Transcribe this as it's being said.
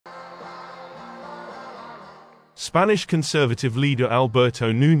Spanish conservative leader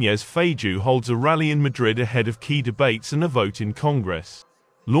Alberto Núñez Feijoo holds a rally in Madrid ahead of key debates and a vote in Congress.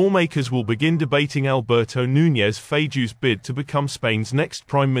 Lawmakers will begin debating Alberto Núñez Feijoo's bid to become Spain's next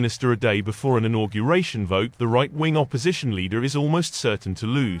prime minister a day before an inauguration vote the right-wing opposition leader is almost certain to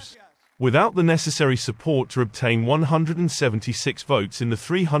lose. Without the necessary support to obtain 176 votes in the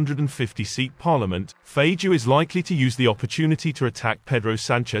 350-seat parliament, Feijoo is likely to use the opportunity to attack Pedro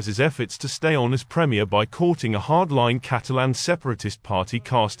Sanchez's efforts to stay on as premier by courting a hard-line Catalan separatist party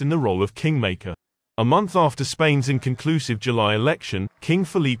cast in the role of kingmaker. A month after Spain's inconclusive July election, King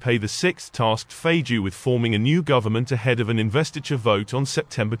Felipe VI tasked Feijoo with forming a new government ahead of an investiture vote on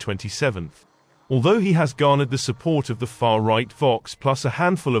September 27. Although he has garnered the support of the far-right Vox plus a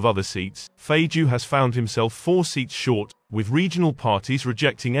handful of other seats, Feijoo has found himself 4 seats short, with regional parties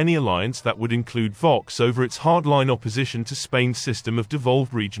rejecting any alliance that would include Vox over its hardline opposition to Spain's system of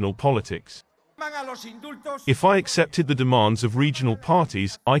devolved regional politics. If I accepted the demands of regional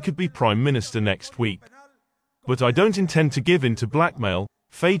parties, I could be prime minister next week. But I don't intend to give in to blackmail,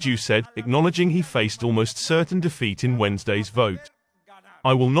 Feijoo said, acknowledging he faced almost certain defeat in Wednesday's vote.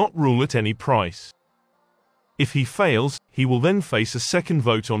 I will not rule at any price. If he fails, he will then face a second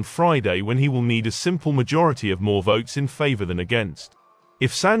vote on Friday when he will need a simple majority of more votes in favor than against.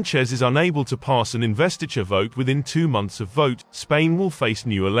 If Sanchez is unable to pass an investiture vote within 2 months of vote, Spain will face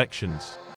new elections.